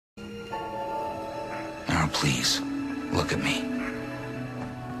Merrill, please, look at me.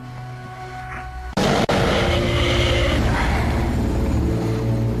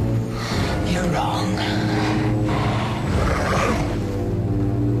 You're wrong.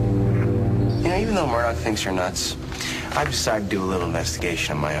 You know, even though Murdoch thinks you're nuts, I've decided to do a little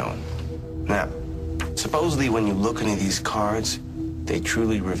investigation of my own. Now, supposedly when you look into these cards, they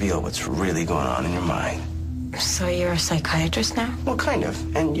truly reveal what's really going on in your mind. So you're a psychiatrist now? Well, kind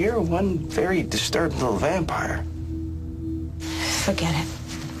of. And you're one very disturbed little vampire. Forget it.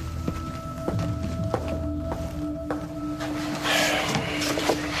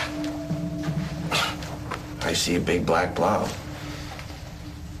 I see a big black blob.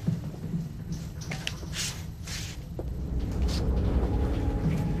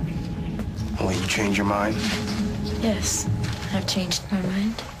 Will you change your mind? Yes, I've changed my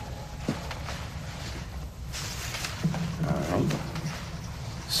mind. All right.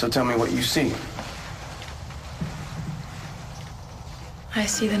 So tell me what you see. I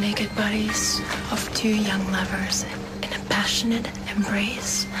see the naked bodies of two young lovers in a passionate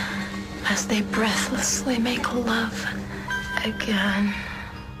embrace as they breathlessly make love again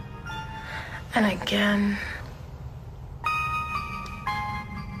and again.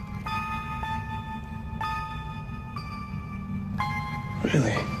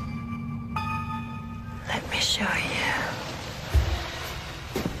 Really? Let me show you.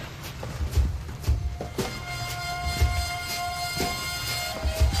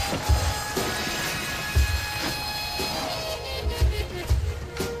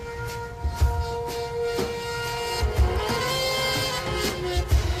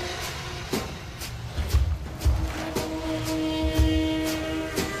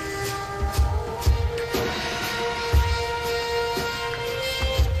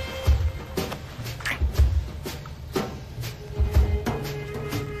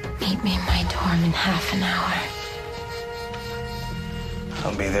 Meet me in my dorm in half an hour.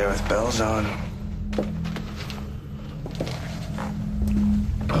 I'll be there with bells on.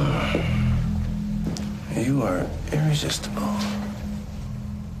 You are irresistible.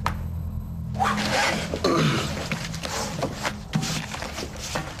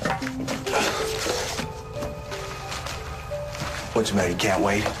 What's the matter? You can't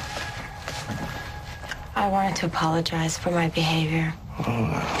wait? I wanted to apologize for my behavior.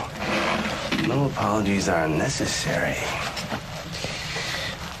 Oh, no apologies are necessary.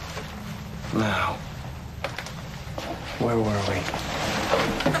 Now, where were we?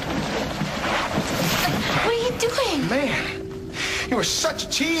 What are you doing? Man, you were such a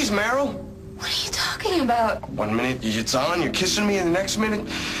tease, Merrill. What are you talking about? 1 minute it's on, you're kissing me, and the next minute...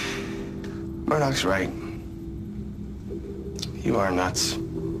 Murdoch's right. You are nuts.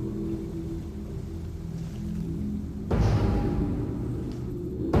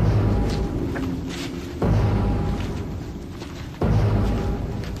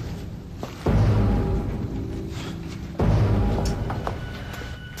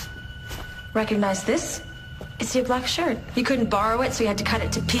 Recognize this? It's your black shirt. You couldn't borrow it, so you had to cut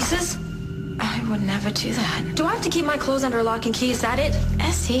it to pieces? I would never do that. Do I have to keep my clothes under lock and key? Is that it?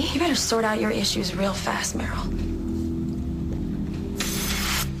 Essie, you better sort out your issues real fast, Merrill.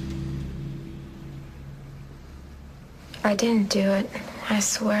 I didn't do it, I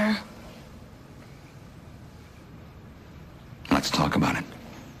swear. Let's talk about it.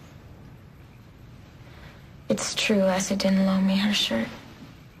 It's true, Essie didn't loan me her shirt.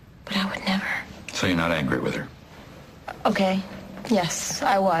 But I would never. So you're not angry with her? Okay, yes,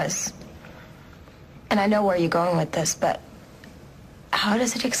 I was. And I know where you're going with this, but how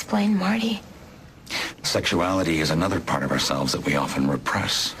does it explain Marty? Sexuality is another part of ourselves that we often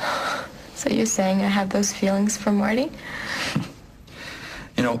repress. So you're saying I have those feelings for Marty?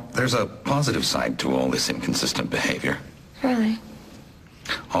 You know, there's a positive side to all this inconsistent behavior. Really?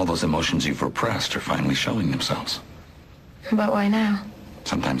 All those emotions you've repressed are finally showing themselves. But why now?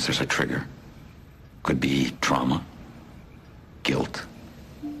 Sometimes there's a trigger. Could be trauma, guilt.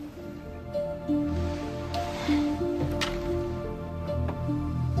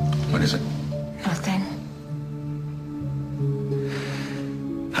 What is it? Nothing.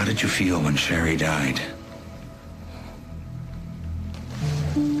 How did you feel when Sherry died?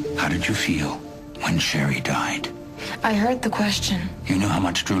 How did you feel when Sherry died? I heard the question. You knew how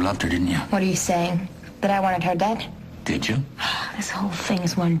much Drew loved her, didn't you? What are you saying? That I wanted her dead? Did you? This whole thing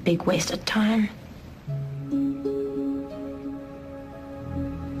is one big waste of time.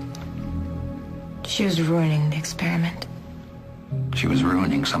 She was ruining the experiment. She was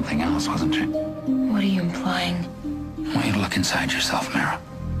ruining something else, wasn't she? What are you implying? I want you to look inside yourself, Merrill.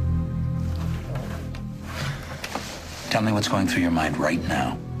 Tell me what's going through your mind right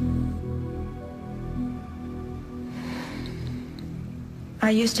now. I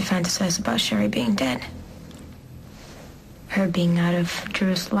used to fantasize about Sherry being dead. Her being out of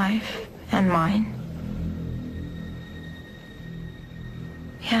Drew's life and mine.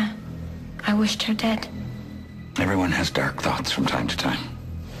 Yeah, I wished her dead. Everyone has dark thoughts from time to time.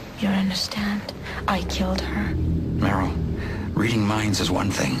 You don't understand. I killed her. Merrill, reading minds is one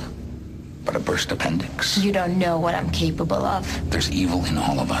thing, but a burst appendix. You don't know what I'm capable of. There's evil in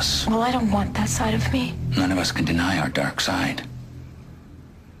all of us. Well, I don't want that side of me. None of us can deny our dark side.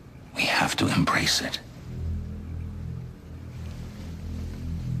 We have to embrace it.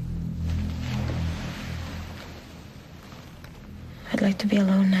 I'd like to be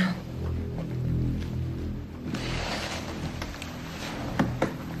alone now.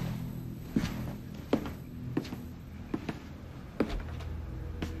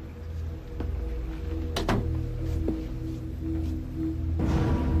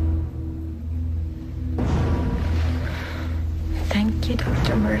 Thank you,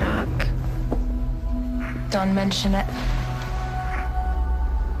 Dr. Murdoch. Don't mention it.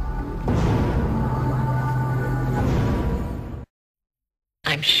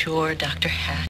 I'm sure Dr. Hatch